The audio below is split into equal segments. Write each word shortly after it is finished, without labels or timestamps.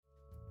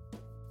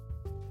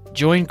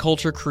Join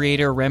culture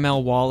creator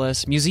Ramel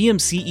Wallace, museum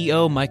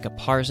CEO Micah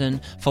Parson,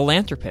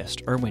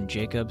 philanthropist Erwin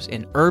Jacobs,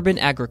 and urban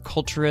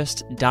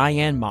agriculturist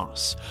Diane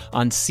Moss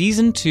on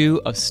Season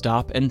 2 of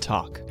Stop and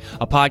Talk,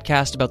 a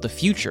podcast about the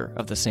future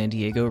of the San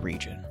Diego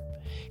region.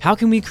 How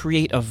can we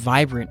create a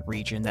vibrant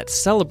region that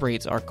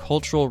celebrates our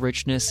cultural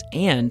richness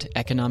and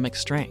economic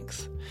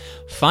strength?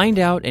 Find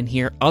out and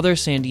hear other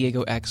San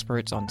Diego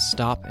experts on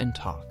Stop and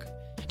Talk.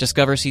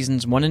 Discover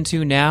Seasons 1 and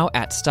 2 now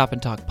at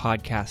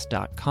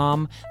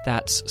stopandtalkpodcast.com.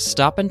 That's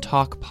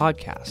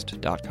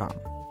stopandtalkpodcast.com.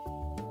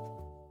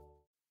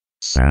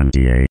 San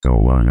Diego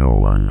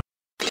 101.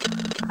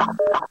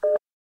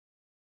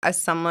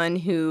 As someone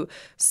who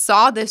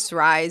saw this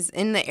rise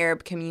in the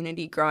Arab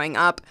community growing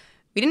up,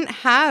 we didn't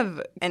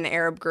have an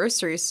Arab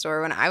grocery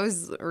store when I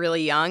was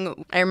really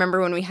young. I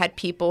remember when we had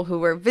people who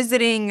were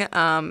visiting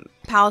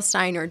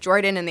Palestine or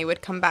Jordan, and they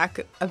would come back.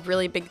 A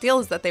really big deal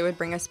is that they would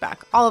bring us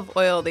back olive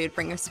oil, they would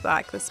bring us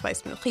back the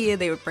spice milchia,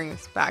 they would bring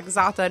us back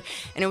za'atar.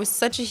 And it was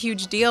such a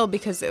huge deal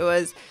because it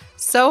was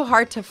so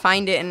hard to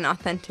find it in an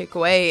authentic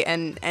way.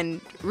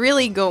 And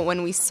really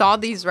when we saw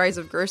these rise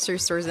of grocery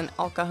stores in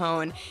El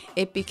Cajon,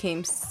 it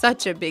became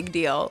such a big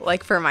deal,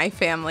 like for my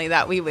family,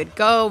 that we would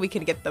go, we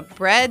could get the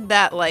bread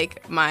that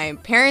like my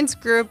parents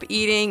grew up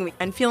eating,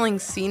 and feeling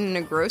seen in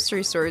a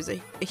grocery store is a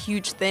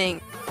huge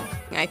thing.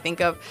 I think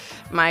of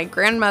my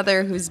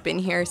grandmother who's been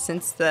here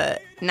since the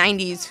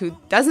 90s, who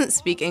doesn't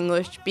speak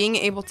English, being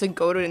able to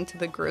go into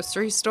the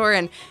grocery store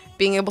and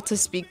being able to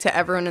speak to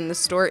everyone in the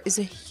store is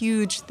a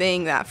huge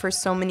thing that for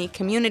so many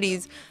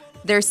communities,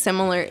 there's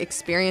similar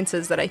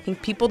experiences that I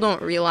think people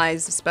don't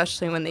realize,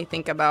 especially when they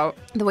think about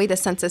the way the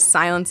census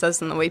silences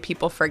us and the way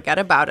people forget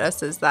about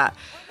us, is that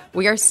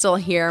we are still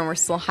here and we're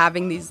still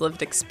having these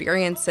lived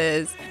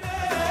experiences.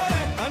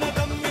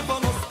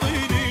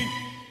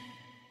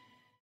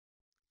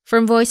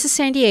 From Voice of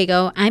San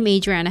Diego, I'm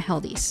Adriana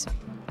Heldies.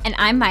 And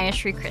I'm Maya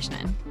Sri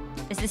Krishnan.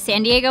 This is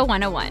San Diego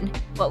 101,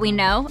 what we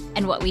know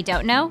and what we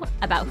don't know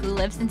about who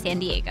lives in San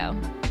Diego.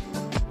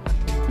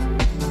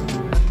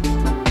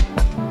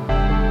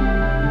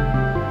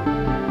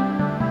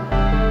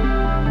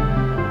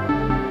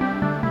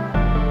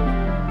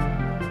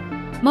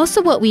 Most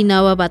of what we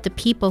know about the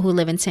people who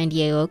live in San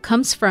Diego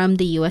comes from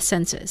the U.S.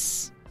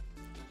 Census.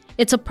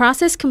 It's a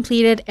process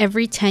completed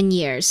every 10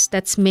 years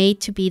that's made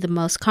to be the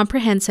most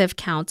comprehensive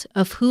count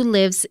of who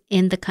lives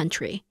in the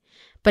country.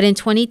 But in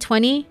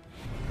 2020,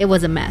 it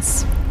was a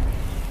mess.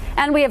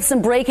 And we have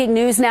some breaking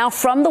news now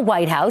from the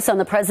White House on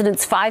the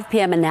president's 5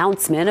 p.m.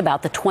 announcement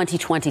about the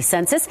 2020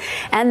 census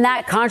and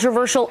that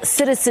controversial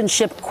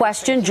citizenship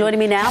question.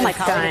 Joining me now, my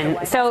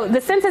colleague. So the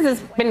census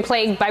has been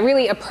plagued by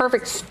really a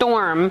perfect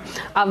storm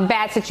of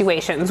bad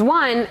situations.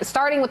 One,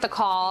 starting with the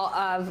call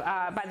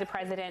by the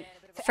president.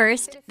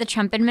 First, the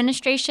Trump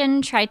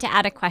administration tried to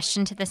add a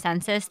question to the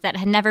census that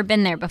had never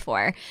been there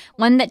before,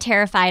 one that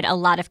terrified a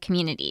lot of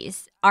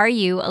communities. Are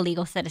you a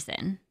legal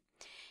citizen?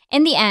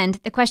 In the end,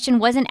 the question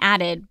wasn't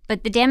added,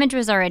 but the damage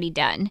was already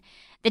done.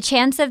 The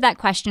chance of that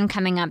question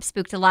coming up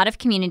spooked a lot of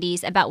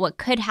communities about what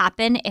could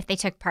happen if they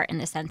took part in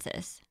the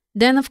census.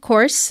 Then, of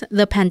course,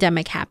 the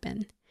pandemic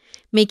happened,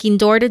 making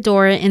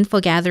door-to-door info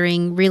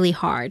gathering really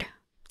hard,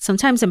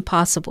 sometimes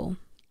impossible.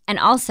 And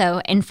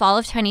also, in fall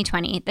of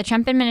 2020, the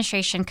Trump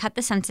administration cut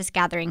the census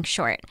gathering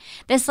short.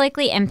 This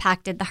likely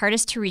impacted the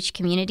hardest-to-reach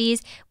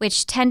communities,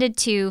 which tended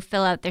to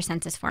fill out their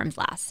census forms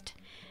last.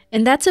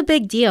 And that's a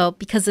big deal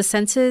because the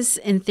census,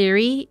 in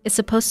theory, is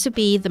supposed to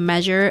be the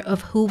measure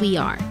of who we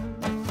are.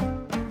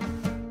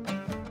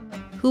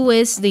 Who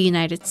is the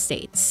United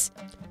States?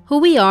 Who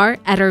we are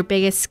at our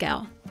biggest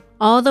scale,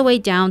 all the way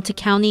down to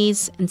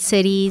counties and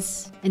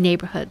cities and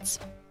neighborhoods.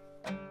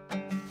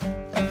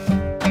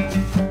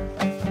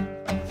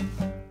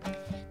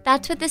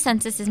 That's what the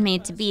census is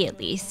made to be, at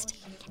least,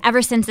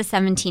 ever since the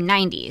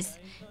 1790s.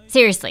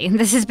 Seriously,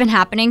 this has been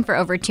happening for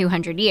over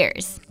 200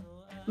 years.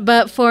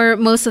 But for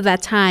most of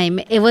that time,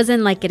 it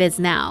wasn't like it is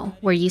now,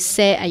 where you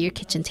sit at your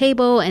kitchen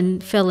table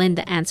and fill in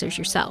the answers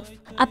yourself.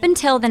 Up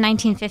until the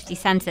 1950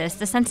 census,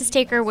 the census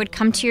taker would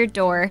come to your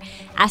door,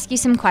 ask you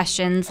some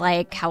questions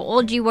like how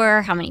old you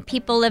were, how many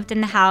people lived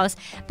in the house.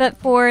 But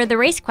for the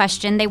race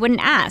question, they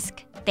wouldn't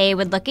ask. They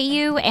would look at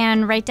you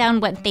and write down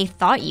what they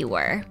thought you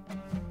were.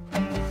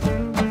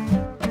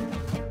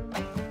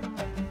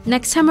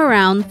 Next time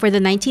around, for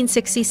the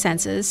 1960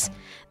 census,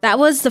 that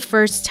was the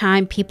first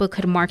time people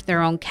could mark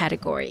their own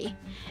category.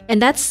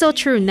 And that's still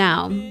true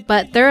now,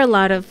 but there are a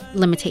lot of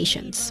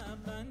limitations.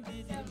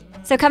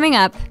 So coming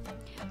up,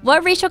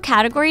 what racial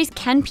categories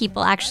can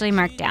people actually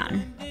mark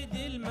down?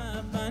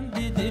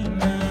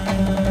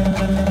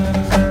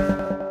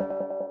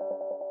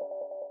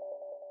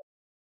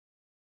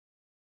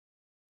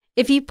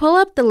 If you pull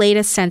up the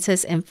latest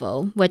census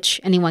info, which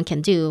anyone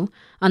can do,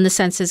 on the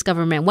census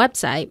government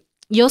website,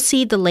 you'll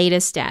see the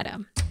latest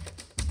data.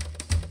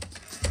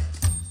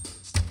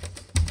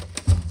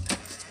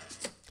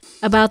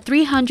 About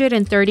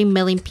 330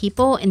 million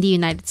people in the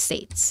United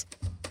States.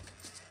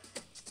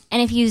 And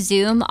if you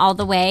zoom all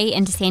the way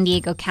into San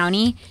Diego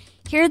County,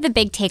 here are the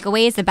big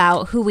takeaways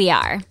about who we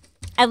are.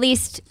 at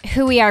least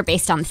who we are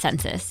based on the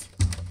census.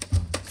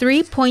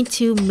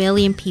 3.2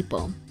 million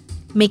people,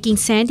 making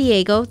San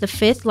Diego the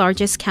 5th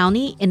largest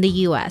county in the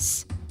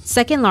U.S.,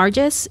 2nd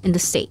largest in the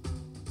state.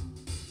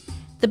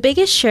 The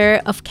biggest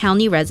share of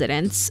county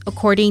residents,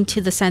 according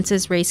to the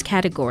census race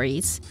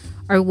categories,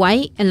 are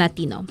white and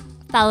Latino,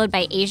 followed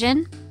by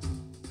Asian,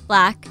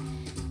 Black.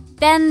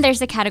 Then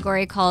there's a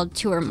category called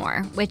 2 or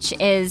more, which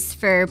is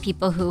for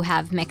people who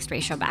have mixed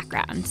racial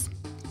backgrounds.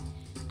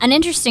 An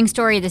interesting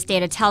story this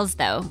data tells,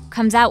 though,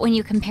 comes out when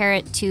you compare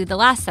it to the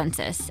last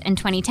census in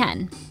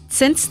 2010.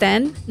 Since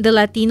then, the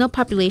Latino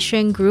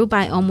population grew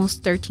by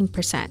almost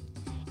 13%,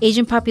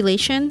 Asian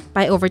population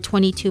by over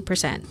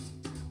 22%,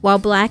 while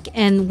Black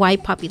and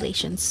white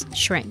populations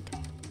shrank.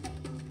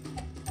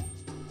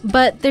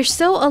 But there's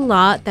still a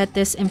lot that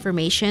this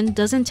information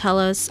doesn't tell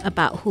us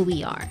about who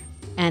we are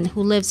and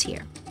who lives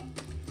here.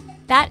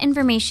 That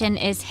information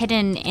is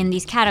hidden in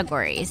these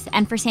categories,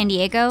 and for San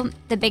Diego,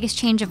 the biggest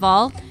change of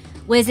all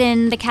was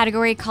in the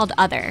category called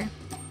Other.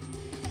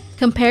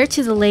 Compared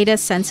to the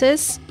latest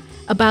census,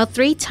 about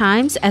 3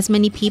 times as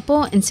many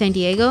people in San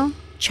Diego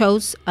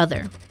chose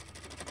Other.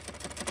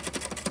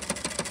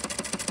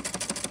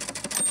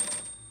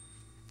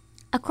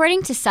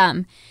 According to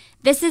some,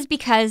 this is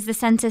because the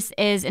census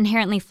is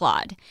inherently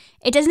flawed.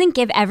 It doesn't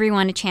give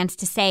everyone a chance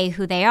to say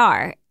who they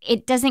are.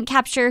 It doesn't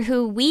capture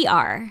who we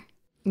are.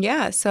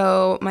 Yeah,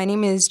 so my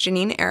name is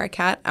Janine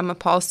Arakat. I'm a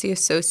policy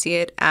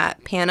associate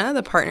at PANA,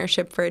 the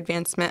Partnership for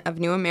Advancement of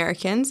New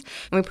Americans.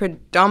 And we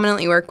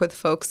predominantly work with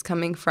folks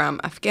coming from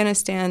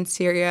Afghanistan,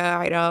 Syria,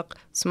 Iraq,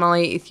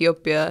 Somalia,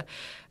 Ethiopia,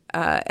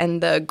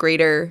 and the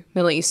greater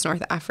Middle East,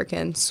 North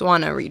African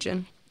SWANA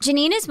region.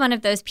 Janine is one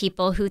of those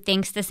people who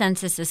thinks the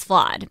census is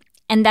flawed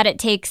and that it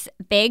takes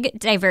big,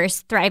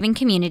 diverse, thriving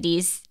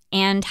communities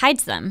and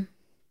hides them.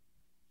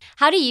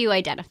 How do you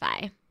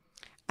identify?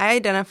 I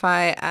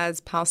identify as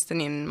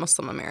Palestinian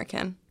Muslim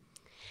American.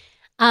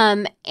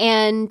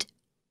 And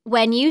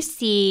when you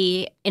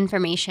see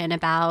information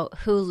about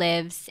who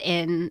lives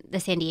in the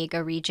San Diego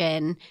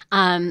region,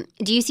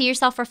 do you see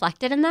yourself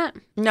reflected in that?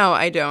 No,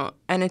 I don't.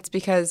 And it's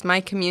because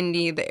my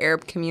community, the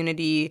Arab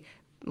community,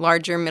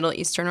 larger Middle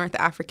Eastern, North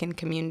African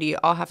community,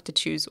 all have to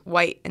choose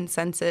white in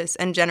census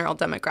and general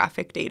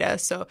demographic data.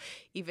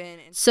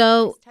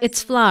 So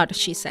it's flawed,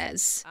 she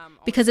says,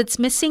 because it's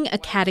missing a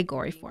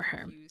category for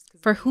her,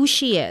 for who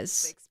she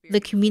is,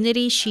 the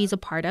community she's a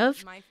part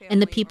of,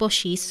 and the people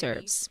she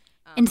serves.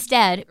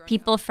 Instead,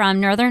 people from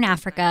Northern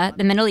Africa,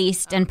 the Middle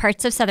East, and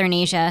parts of Southern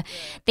Asia,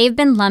 they've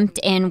been lumped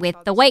in with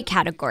the white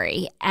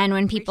category. And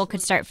when people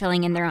could start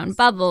filling in their own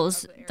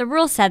bubbles, the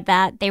rule said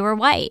that they were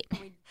white.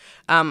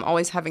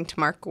 Always having to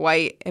mark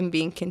white and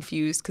being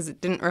confused because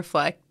it didn't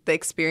reflect the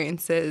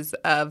experiences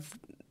of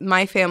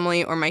my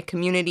family or my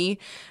community,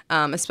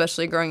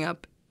 especially growing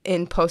up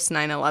in post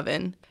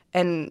 9/11.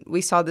 And we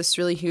saw this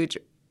really huge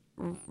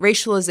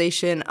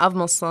racialization of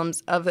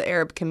Muslims, of the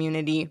Arab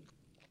community,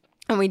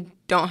 and we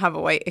don't have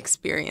a white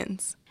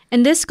experience.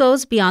 And this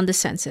goes beyond the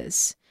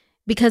census,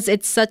 because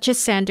it's such a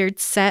standard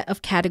set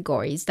of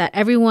categories that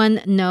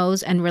everyone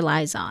knows and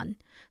relies on.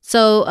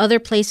 So other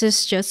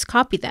places just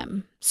copy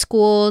them.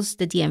 Schools,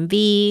 the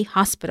DMV,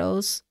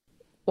 hospitals.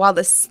 While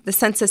the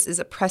census is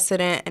a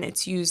precedent and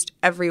it's used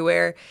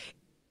everywhere,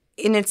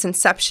 in its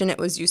inception it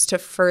was used to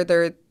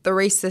further the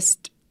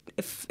racist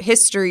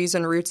histories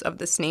and roots of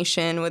this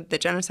nation with the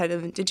genocide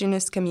of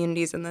indigenous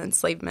communities and the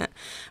enslavement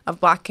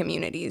of Black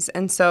communities.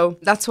 And so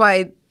that's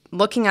why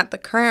looking at the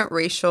current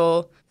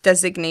racial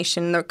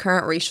designation, the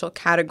current racial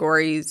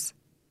categories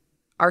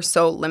are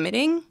so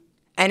limiting,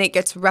 and it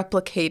gets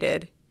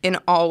replicated in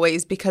all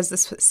ways because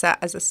this was set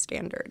as a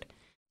standard.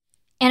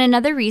 And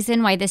another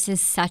reason why this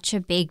is such a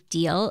big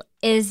deal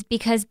is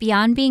because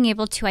beyond being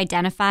able to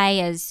identify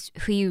as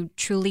who you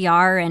truly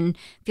are and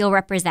feel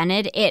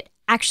represented, it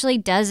actually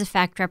does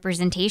affect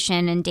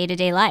representation in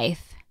day-to-day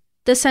life.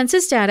 The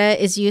census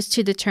data is used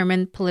to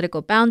determine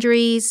political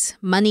boundaries,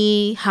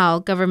 money, how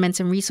governments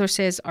and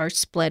resources are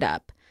split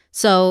up.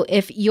 So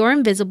if you're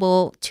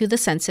invisible to the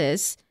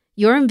census,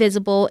 you're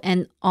invisible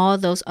in all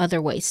those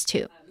other ways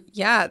too.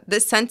 Yeah, the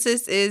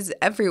census is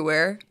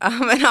everywhere,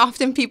 and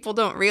often people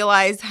don't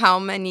realize how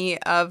many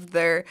of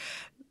their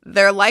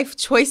life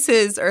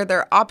choices or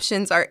their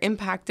options are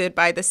impacted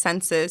by the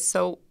census.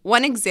 So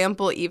one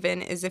example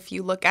even is if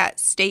you look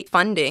at state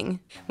funding.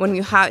 When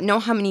you know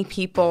how many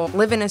people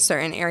live in a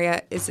certain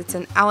area, it's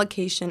an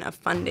allocation of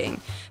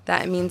funding.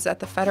 That means that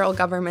the federal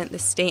government, the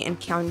state and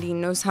county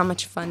knows how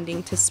much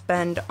funding to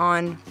spend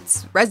on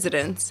its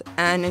residents.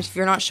 And if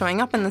you're not showing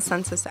up in the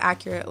census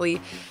accurately,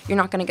 you're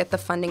not going to get the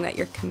funding that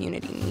your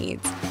community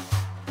needs.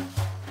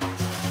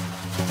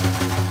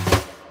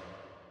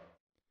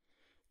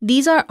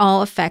 These are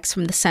all effects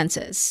from the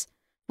census.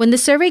 When the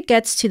survey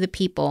gets to the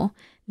people,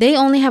 they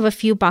only have a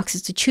few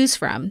boxes to choose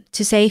from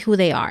to say who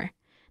they are.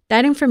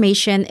 That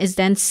information is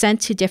then sent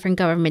to different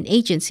government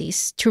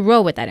agencies to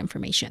roll with that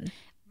information.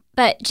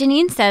 But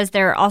Janine says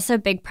there are also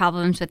big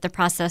problems with the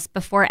process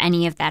before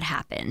any of that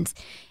happens.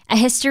 A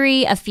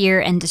history of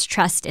fear and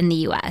distrust in the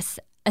U.S.,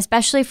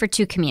 especially for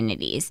two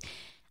communities.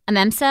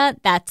 Amemsa,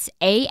 that's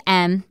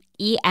Amemsa,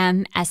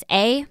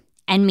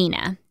 and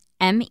Mena,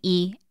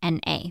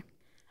 Mena.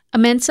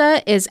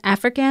 Amensa is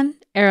African,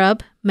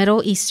 Arab,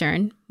 Middle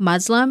Eastern,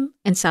 Muslim,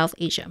 and South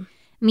Asia.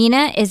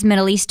 Mena is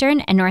Middle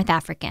Eastern and North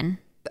African.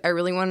 I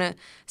really want to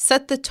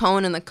set the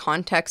tone and the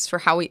context for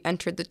how we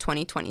entered the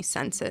 2020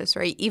 census,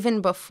 right?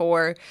 Even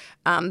before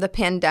the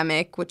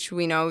pandemic, which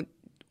we know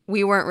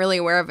we weren't really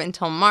aware of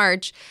until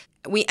March,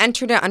 we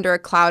entered it under a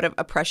cloud of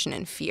oppression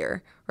and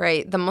fear,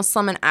 right? The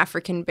Muslim and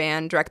African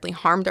ban directly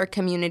harmed our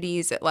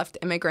communities. It left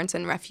immigrants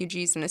and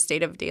refugees in a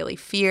state of daily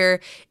fear.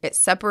 It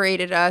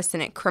separated us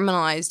and it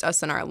criminalized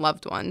us and our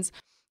loved ones.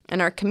 And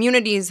our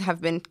communities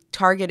have been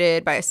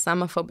targeted by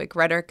Islamophobic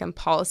rhetoric and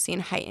policy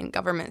and heightened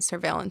government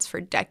surveillance for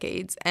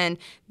decades. And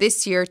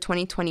this year,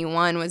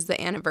 2021, was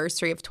the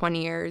anniversary of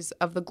 20 years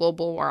of the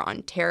global war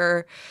on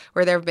terror,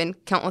 where there have been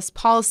countless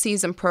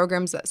policies and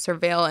programs that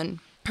surveil and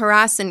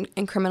harass and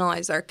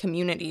criminalize our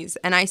communities.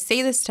 And I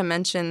say this to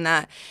mention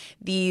that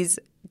these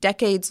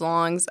decades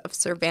longs of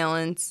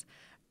surveillance,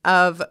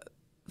 of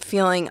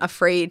feeling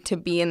afraid to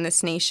be in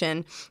this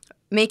nation,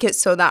 make it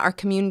so that our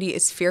community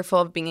is fearful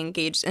of being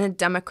engaged in a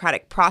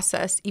democratic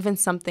process, even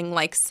something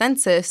like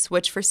census,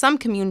 which for some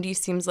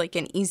communities seems like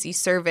an easy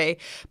survey.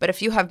 But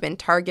if you have been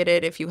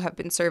targeted, if you have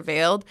been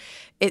surveilled,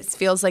 it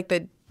feels like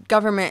the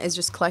government is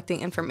just collecting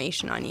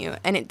information on you.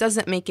 And it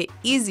doesn't make it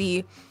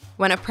easy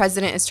when a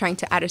president is trying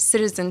to add a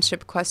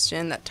citizenship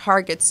question that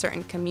targets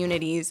certain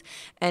communities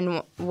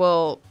and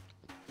will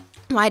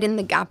widen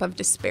the gap of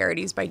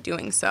disparities by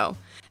doing so.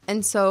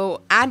 And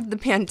so add the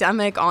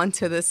pandemic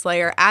onto this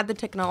layer, add the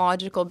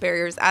technological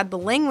barriers, add the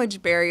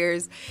language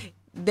barriers,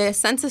 the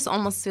census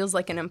almost feels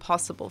like an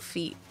impossible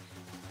feat.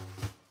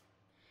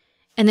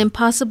 An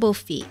impossible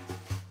feat.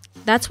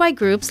 That's why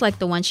groups like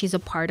the one she's a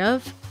part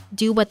of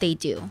do what they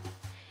do.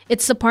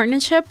 It's the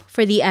Partnership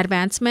for the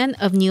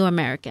Advancement of New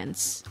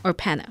Americans, or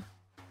PANA.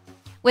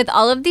 With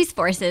all of these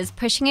forces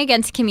pushing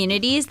against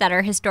communities that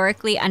are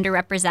historically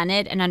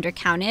underrepresented and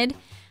undercounted,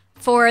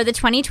 for the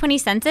 2020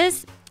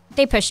 census,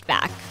 they pushed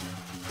back.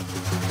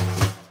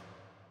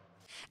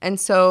 And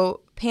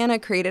so PANA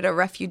created a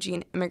refugee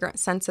and immigrant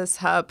census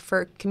hub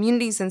for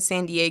communities in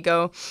San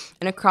Diego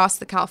and across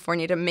the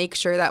California to make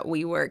sure that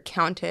we were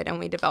counted. And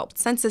we developed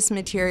census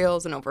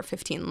materials in over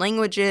 15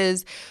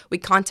 languages. We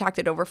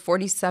contacted over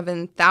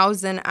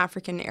 47,000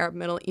 African, Arab,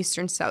 Middle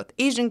Eastern, South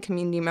Asian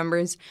community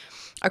members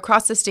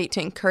across the state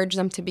to encourage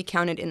them to be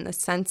counted in the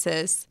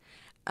census.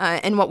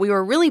 And what we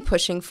were really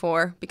pushing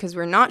for, because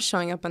we're not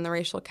showing up in the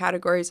racial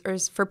categories,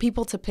 is for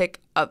people to pick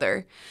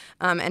other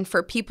and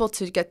for people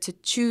to get to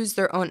choose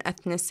their own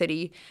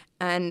ethnicity.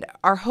 And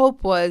our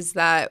hope was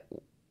that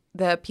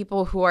the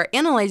people who are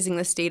analyzing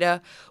this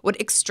data would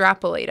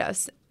extrapolate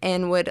us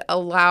and would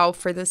allow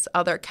for this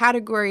other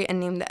category and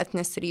name the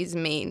ethnicities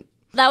made.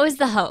 That was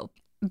the hope,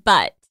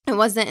 but it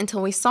wasn't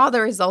until we saw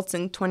the results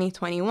in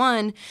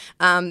 2021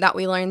 that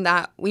we learned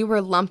that we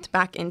were lumped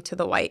back into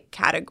the white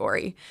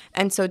category.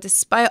 And so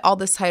despite all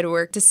this hard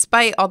work,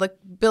 despite all the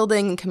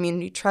building and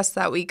community trust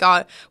that we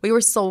got, we were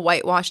still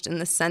whitewashed in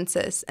the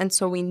census. And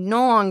so we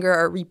no longer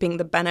are reaping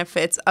the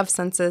benefits of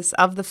census,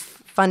 of the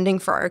funding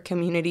for our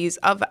communities,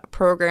 of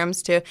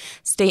programs to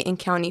state and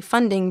county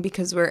funding,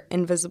 because we're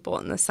invisible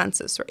in the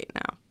census right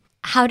now.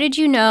 How did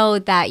you know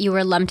that you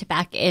were lumped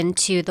back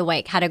into the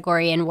white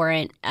category and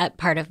weren't a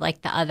part of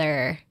like the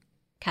other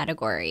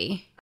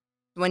category?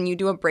 When you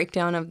do a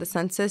breakdown of the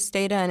census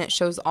data and it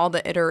shows all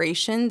the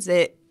iterations,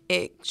 it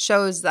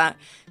shows that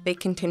they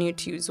continue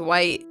to use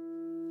white.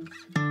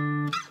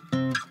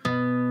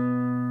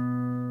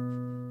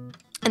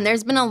 And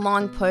there's been a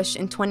long push.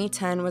 In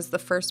 2010 was the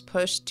first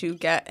push to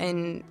get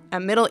in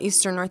a Middle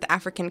Eastern, North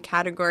African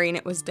category, and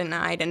it was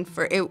denied. And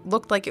it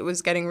looked like it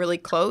was getting really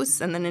close.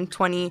 And then in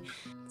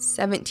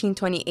 2017,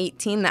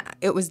 2018,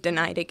 it was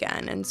denied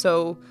again. And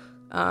so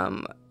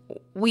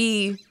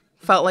we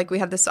felt like we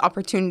had this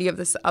opportunity of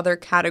this other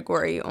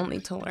category, only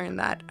to learn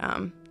that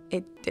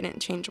it didn't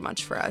change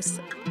much for us.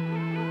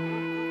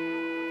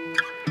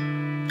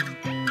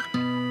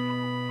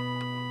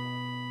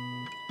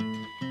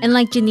 And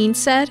like Janine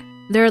said,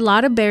 there are a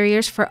lot of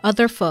barriers for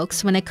other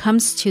folks when it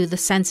comes to the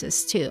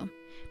census too.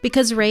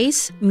 Because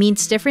race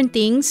means different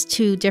things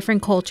to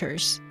different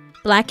cultures.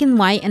 Black and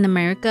white in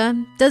America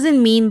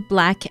doesn't mean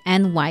black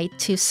and white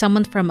to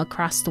someone from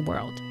across the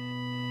world.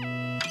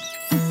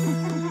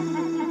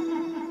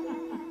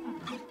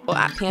 Well,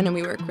 at PANA,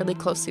 we work really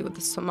closely with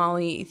the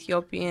Somali,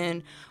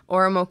 Ethiopian,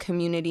 Oromo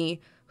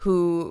community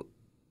who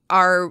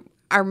are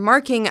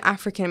marking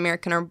African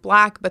American or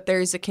Black, but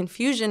there's a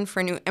confusion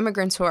for new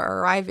immigrants who are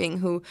arriving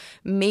who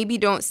maybe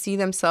don't see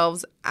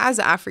themselves as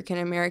African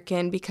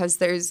American because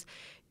there's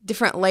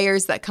different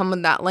layers that come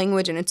with that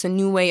language, and it's a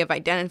new way of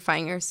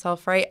identifying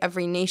yourself, right?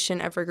 Every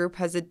nation, every group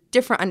has a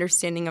different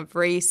understanding of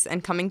race,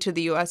 and coming to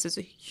the U.S. is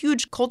a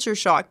huge culture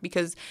shock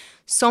because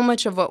so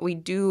much of what we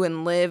do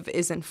and live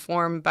is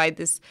informed by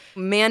this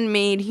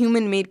man-made,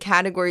 human-made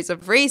categories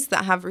of race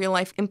that have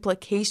real-life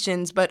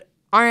implications but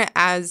aren't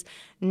as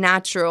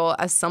natural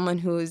as someone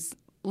who's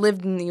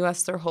lived in the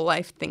U.S. their whole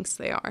life thinks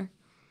they are.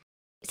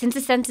 Since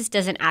the census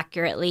doesn't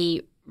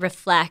accurately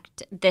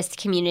reflect this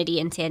community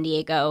in San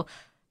Diego,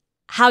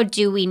 how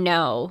do we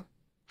know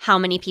how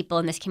many people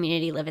in this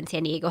community live in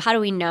San Diego? How do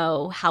we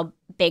know how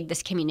big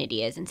this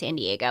community is in San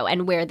Diego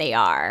and where they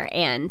are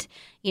and,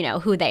 you know,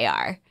 who they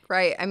are?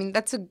 Right. I mean,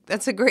 that's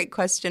a great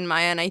question,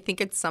 Maya, and I think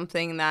it's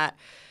something that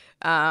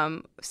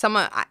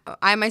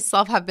I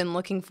myself have been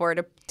looking for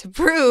to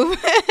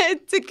prove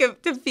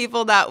to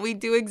people that we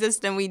do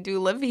exist and we do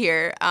live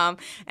here. And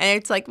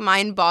it's like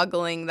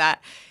mind-boggling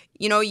that,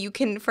 you know, you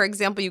can, for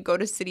example, you go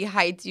to City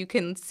Heights, you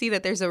can see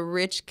that there's a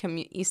rich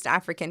East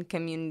African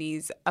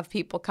communities of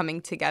people coming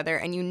together,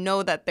 and you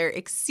know that they're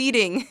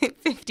exceeding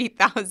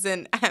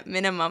 50,000 at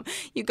minimum.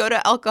 You go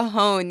to El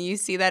Cajon, you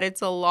see that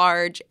it's a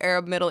large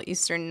Arab, Middle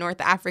Eastern,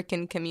 North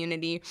African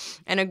community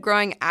and a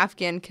growing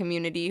Afghan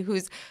community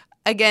who's,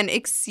 again,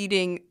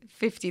 exceeding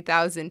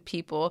 50,000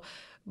 people.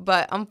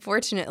 But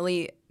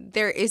unfortunately,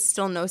 there is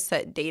still no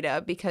set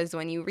data because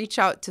when you reach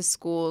out to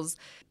schools,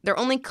 they're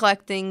only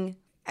collecting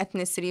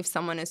ethnicity if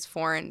someone is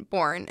foreign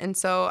born. And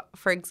so,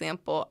 for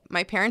example,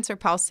 my parents are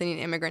Palestinian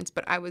immigrants,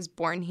 but I was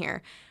born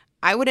here.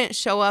 I wouldn't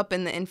show up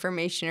in the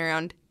information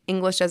around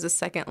English as a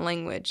second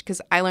language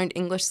because I learned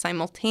English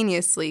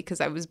simultaneously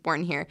because I was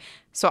born here.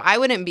 So I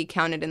wouldn't be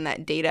counted in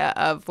that data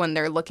of when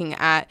they're looking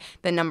at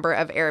the number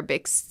of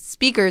Arabic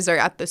speakers are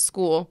at the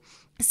school.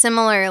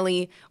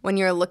 Similarly, when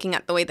you're looking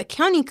at the way the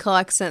county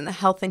collects and the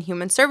Health and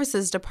Human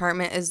Services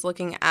Department is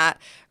looking at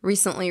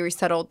recently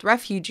resettled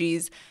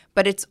refugees,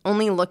 but it's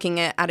only looking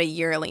at a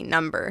yearly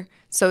number.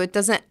 So it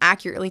doesn't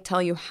accurately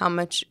tell you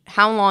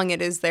how long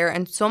it is there.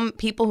 And some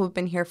people who've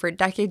been here for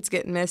decades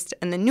get missed,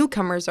 and the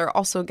newcomers are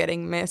also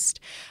getting missed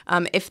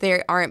if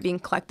they aren't being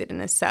collected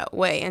in a set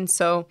way. And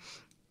so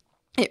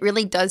it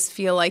really does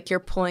feel like you're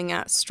pulling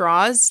at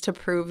straws to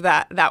prove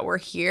that we're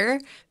here.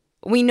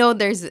 We know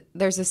there's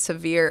a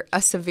severe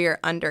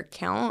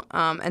undercount,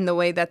 and the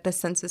way that the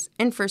census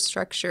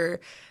infrastructure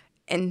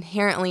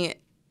inherently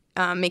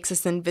makes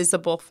us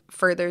invisible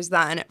furthers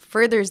that, and it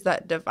furthers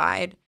that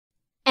divide.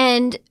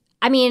 And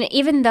I mean,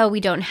 even though we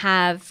don't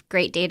have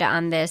great data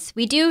on this,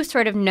 we do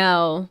sort of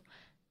know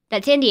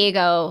that San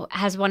Diego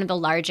has one of the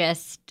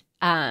largest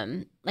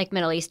like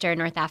Middle Eastern,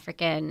 North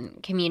African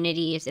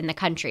communities in the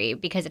country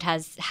because it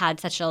has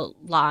had such a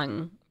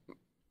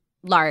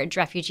large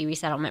refugee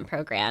resettlement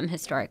program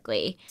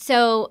historically.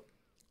 So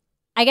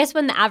I guess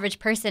when the average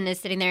person is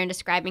sitting there and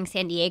describing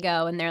San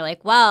Diego and they're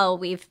like, well,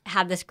 we've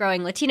had this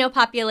growing Latino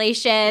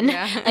population,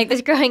 like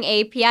this growing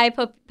API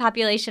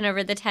population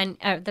over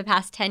the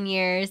past 10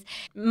 years,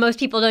 most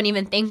people don't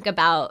even think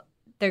about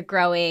the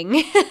growing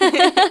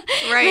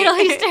Middle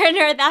Eastern,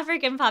 North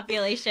African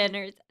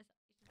population.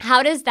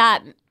 How does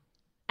that,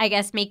 I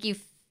guess, make you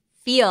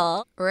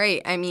feel?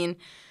 Right. I mean,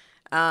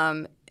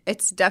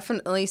 it's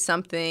definitely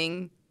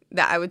something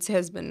that I would say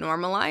has been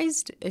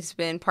normalized. It's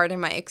been part of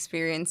my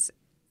experience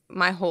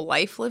my whole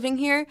life living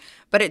here,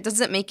 but it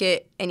doesn't make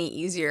it any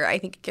easier. I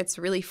think it gets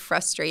really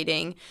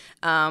frustrating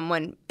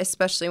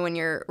especially when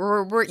you're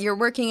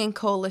working in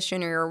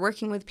coalition or you're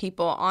working with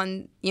people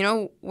on, you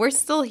know, we're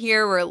still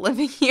here, we're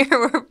living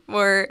here,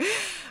 we're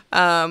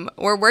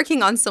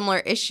working on similar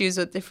issues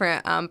with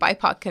different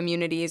BIPOC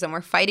communities, and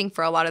we're fighting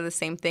for a lot of the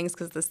same things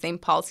because the same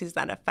policies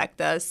that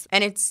affect us.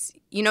 And it's,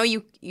 you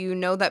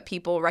know that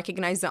people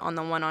recognize it on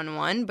the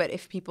one-on-one, but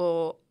if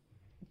people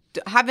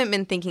haven't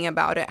been thinking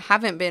about it,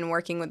 haven't been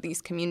working with these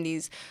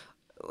communities,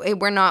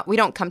 we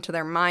don't come to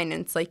their mind.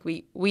 And it's like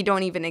we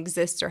don't even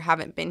exist or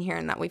haven't been here,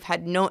 and that we've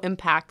had no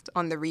impact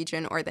on the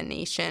region or the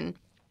nation.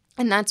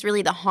 And that's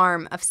really the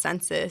harm of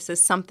census,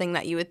 is something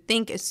that you would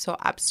think is so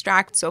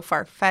abstract, so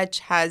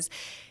far-fetched, has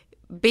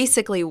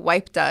basically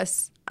wiped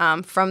us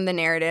from the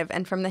narrative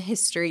and from the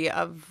history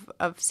of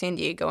San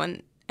Diego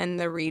and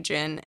the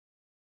region.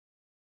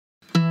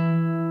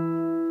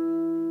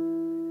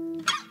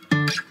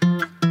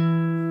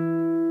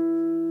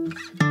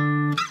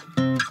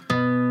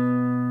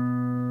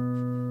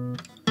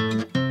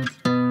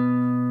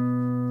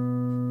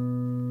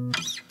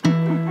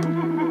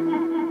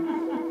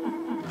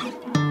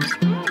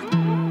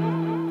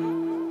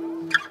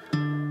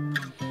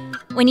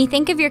 When you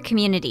think of your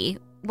community,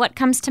 what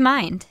comes to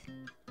mind?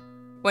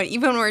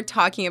 Even when we're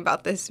talking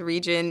about this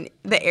region,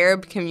 the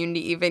Arab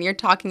community even, you're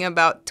talking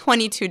about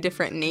 22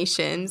 different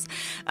nations.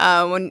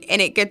 And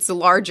it gets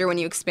larger when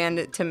you expand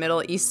it to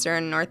Middle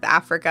Eastern, North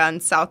Africa,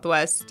 and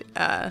Southwest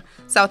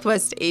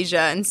Asia.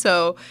 And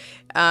so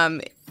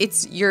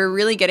you're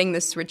really getting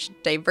this rich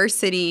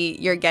diversity.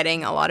 You're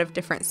getting a lot of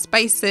different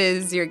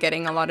spices. You're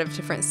getting a lot of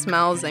different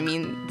smells. I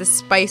mean, the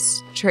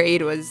spice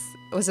trade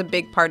was a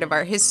big part of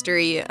our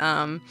history.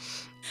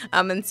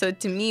 And so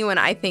to me, when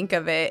I think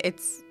of it,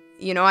 it's,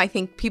 you know, I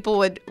think people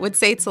would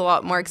say it's a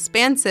lot more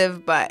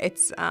expansive, but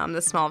it's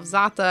the smell of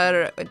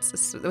za'atar,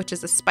 which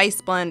is a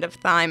spice blend of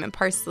thyme and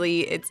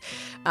parsley. It's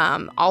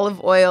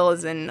olive oil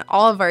is in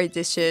all of our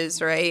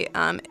dishes, right?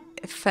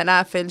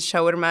 Falafel,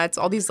 shawarma, it's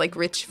all these like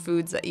rich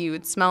foods that you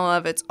would smell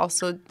of. It's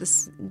also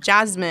this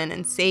jasmine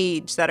and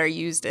sage that are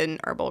used in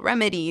herbal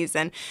remedies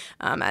and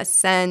as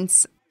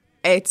scents.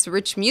 it's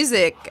rich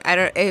music.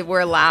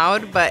 We're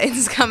loud, but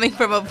it's coming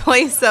from a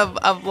place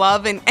of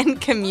love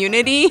and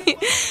community.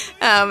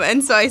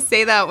 And so I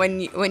say that when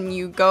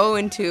you go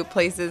into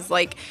places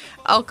like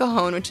El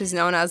Cajon, which is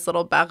known as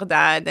Little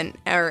Baghdad,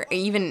 or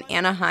even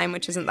Anaheim,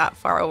 which isn't that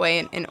far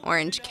away in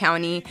Orange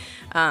County,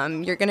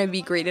 you're going to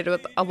be greeted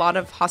with a lot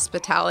of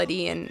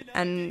hospitality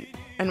and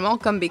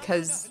welcome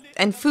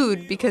and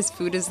food, because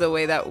food is the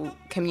way that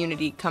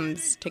community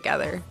comes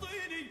together.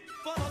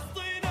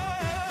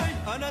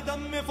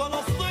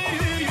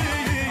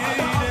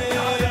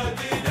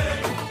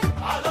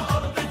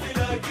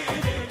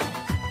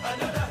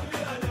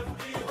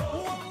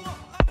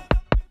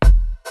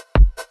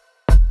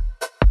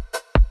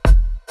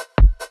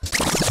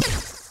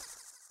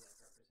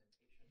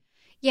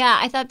 Yeah,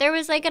 I thought there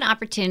was like an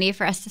opportunity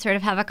for us to sort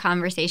of have a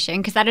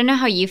conversation, because I don't know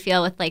how you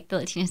feel with like the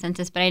Latino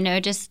census, but I know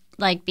just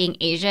like being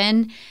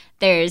Asian,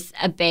 there's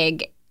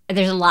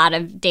a lot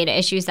of data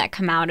issues that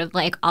come out of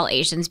like all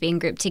Asians being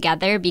grouped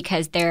together,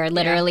 because there are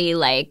literally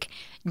like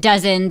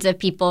dozens of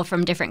people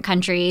from different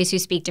countries who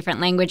speak different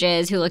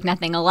languages, who look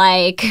nothing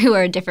alike, who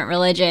are different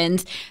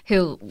religions,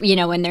 who, you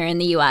know, when they're in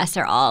the U.S.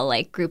 are all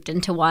like grouped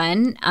into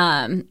one,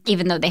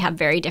 even though they have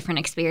very different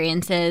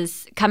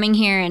experiences coming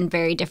here and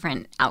very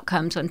different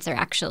outcomes once they're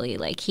actually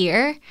like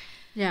here.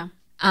 Yeah.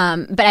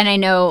 And I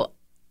know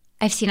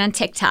I've seen on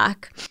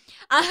TikTok,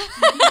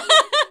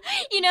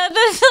 you know,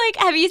 those like,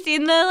 have you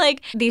seen the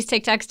like these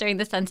TikToks during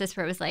the census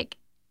where it was like,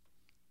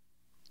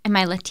 am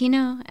I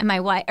Latino? Am I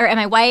white? Or am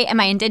I white? Am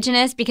I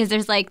indigenous? Because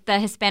there's like the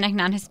Hispanic,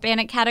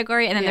 non-Hispanic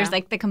category. And then there's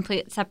like the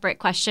complete separate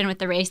question with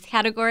the race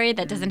category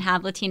that doesn't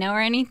have Latino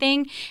or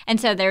anything. And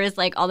so there was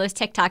like all those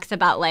TikToks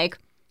about like,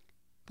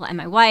 well, am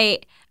I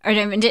white? Or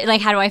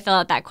like, how do I fill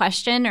out that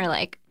question? Or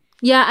like.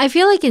 Yeah, I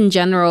feel like in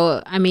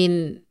general, I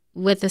mean,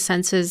 with the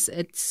census,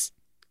 it's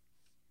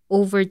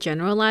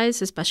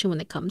overgeneralized, especially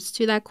when it comes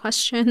to that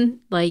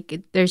question.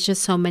 Like, there's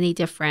just so many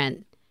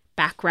different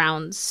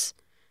backgrounds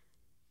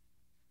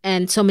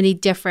and so many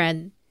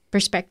different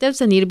perspectives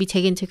that need to be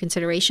taken into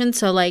consideration.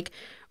 So, like,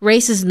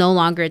 race is no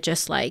longer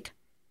just, like,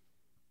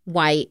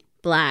 white,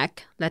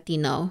 black,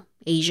 Latino,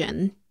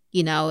 Asian.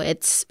 You know,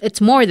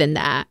 it's more than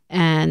that.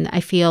 And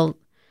I feel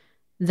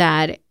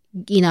that,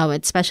 you know,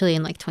 especially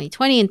in, like,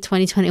 2020 and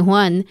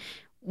 2021,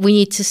 we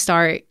need to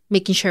start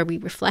making sure we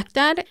reflect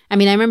that. I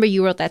mean, I remember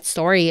you wrote that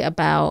story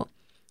about,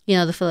 you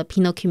know, the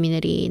Filipino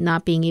community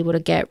not being able to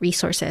get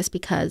resources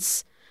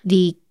because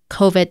the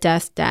COVID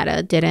death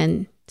data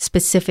didn't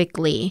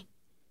specifically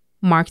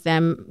mark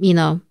them, you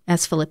know,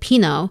 as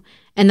Filipino.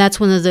 And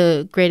that's one of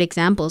the great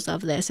examples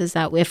of this, is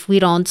that if we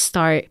don't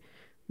start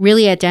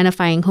really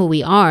identifying who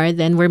we are,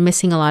 then we're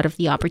missing a lot of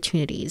the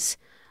opportunities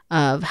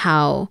of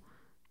how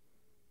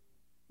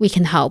we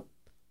can help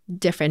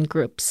different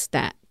groups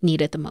that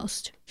need it the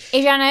most.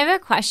 Adriana, I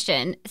have a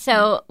question.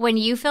 So when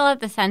you fill out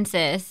the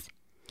census,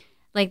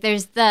 like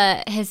there's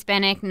the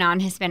Hispanic,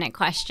 non-Hispanic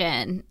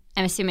question.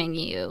 I'm assuming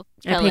you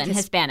fill in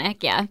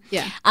Hispanic, yeah.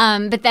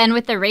 But then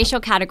with the racial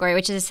category,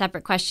 which is a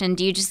separate question,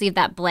 do you just leave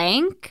that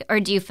blank or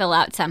do you fill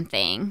out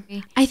something?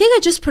 I think I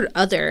just put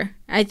other.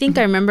 I think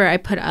I remember I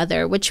put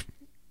other, which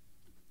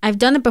I've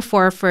done it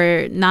before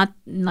for not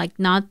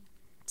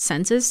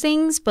census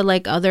things, but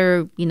like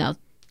other, you know,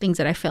 things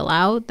that I fill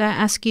out that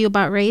ask you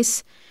about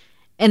race.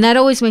 And that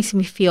always makes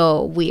me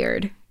feel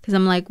weird because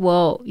I'm like,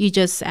 well, you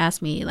just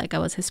asked me like I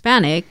was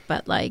Hispanic,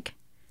 but like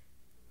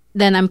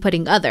then I'm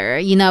putting other,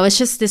 you know, it's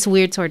just this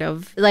weird sort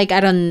of like, I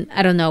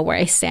don't know where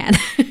I stand.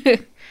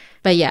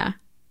 But yeah,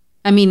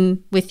 I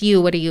mean, with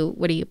you, what do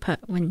you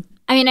put when?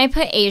 I mean, I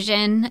put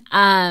Asian,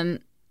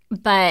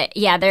 but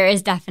yeah, there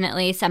is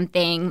definitely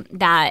something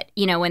that,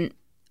 you know, when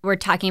we're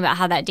talking about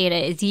how that data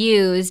is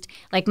used,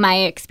 like my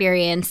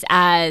experience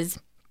as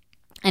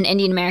an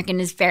Indian American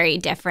is very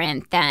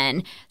different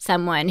than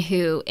someone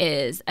who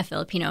is a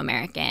Filipino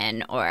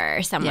American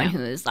or someone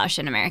who is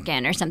Laotian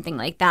American or something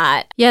like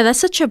that. Yeah, that's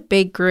such a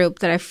big group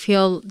that I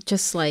feel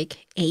just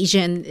like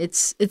Asian.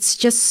 It's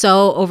just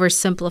so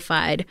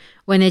oversimplified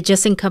when it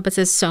just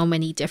encompasses so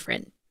many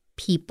different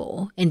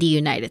people in the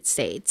United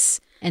States.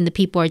 And the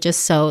people are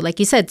just so, like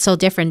you said, so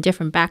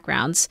different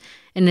backgrounds.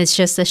 And it's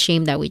just a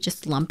shame that we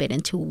just lump it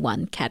into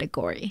one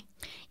category.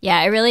 Yeah,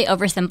 it really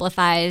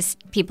oversimplifies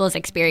people's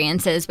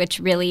experiences, which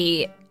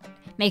really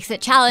makes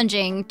it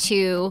challenging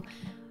to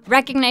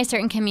recognize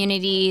certain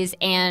communities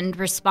and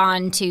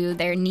respond to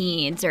their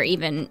needs or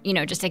even, you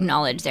know, just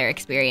acknowledge their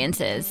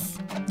experiences.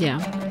 Yeah.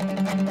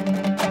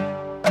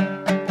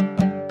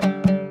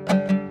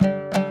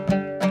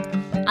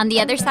 On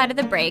the other side of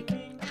the break,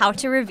 how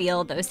to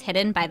reveal those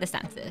hidden by the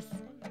census.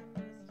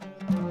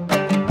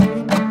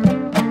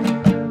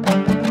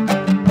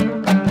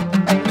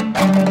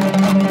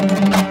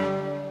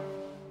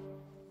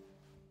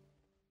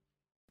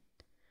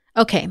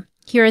 Okay,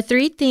 here are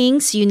 3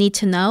 things you need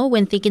to know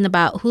when thinking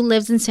about who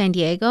lives in San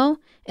Diego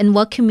and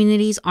what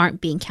communities aren't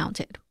being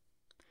counted.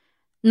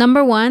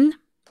 Number 1,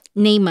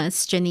 name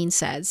us, Janine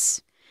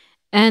says.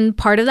 And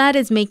part of that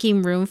is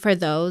making room for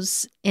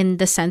those in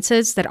the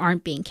census that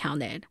aren't being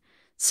counted.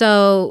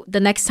 So the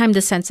next time the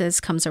census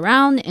comes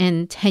around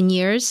in 10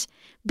 years,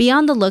 be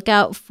on the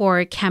lookout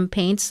for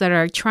campaigns that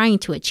are trying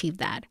to achieve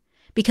that,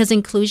 because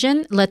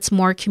inclusion lets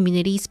more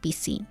communities be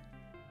seen.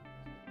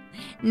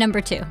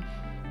 Number 2.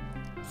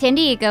 San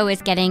Diego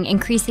is getting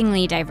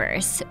increasingly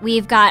diverse.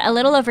 We've got a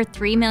little over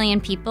 3 million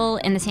people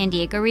in the San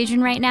Diego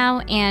region right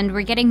now, and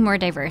we're getting more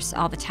diverse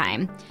all the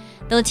time.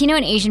 The Latino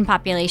and Asian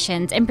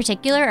populations in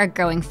particular are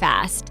growing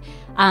fast.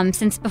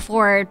 Since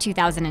before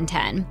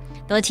 2010.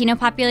 The Latino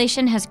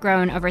population has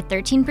grown over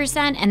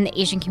 13% and the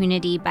Asian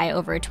community by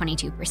over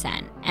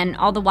 22%. And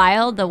all the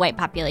while, the white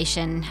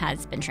population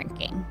has been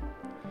shrinking.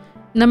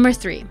 Number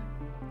 3.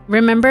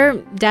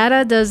 Remember,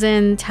 data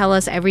doesn't tell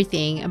us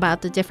everything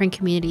about the different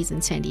communities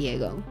in San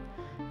Diego.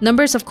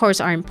 Numbers, of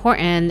course, are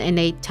important and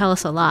they tell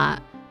us a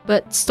lot,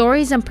 but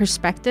stories and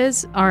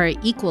perspectives are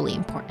equally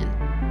important.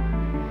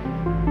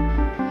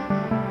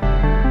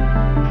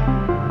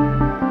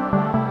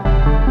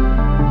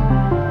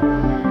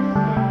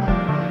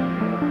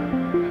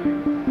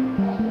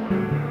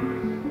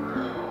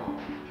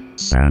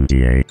 San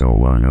Diego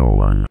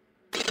 101.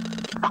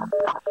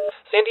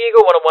 San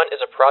Diego 101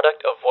 is a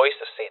product of Voice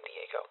of San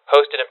Diego.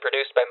 Hosted and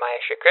produced by Maya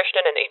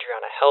Krishnan and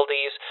Adriana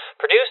Heldes.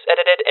 Produced,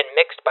 edited, and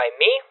mixed by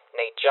me,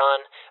 Nate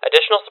John.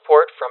 Additional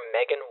support from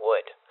Megan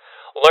Wood.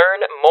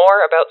 Learn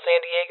more about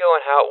San Diego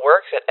and how it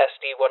works at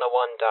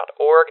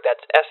sd101.org.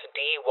 That's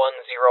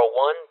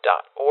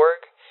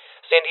sd101.org.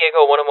 San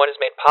Diego 101 is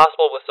made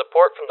possible with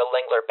support from the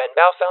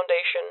Lengler-Benbow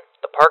Foundation,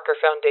 the Parker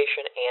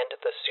Foundation, and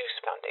the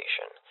Seuss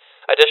Foundation.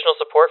 Additional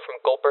support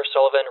from Gulper,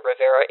 Sullivan,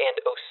 Rivera, and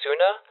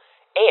Osuna,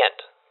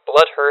 and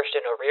Bloodhurst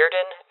and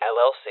O'Riordan,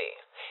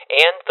 LLC,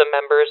 and the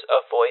members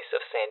of Voice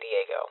of San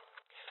Diego.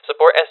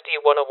 Support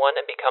SD101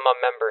 and become a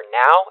member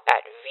now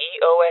at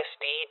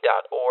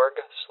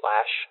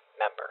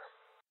vosd.org/member.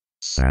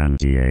 San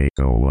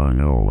Diego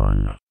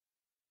 101.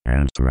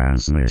 End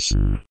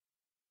transmission.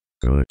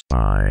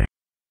 Goodbye.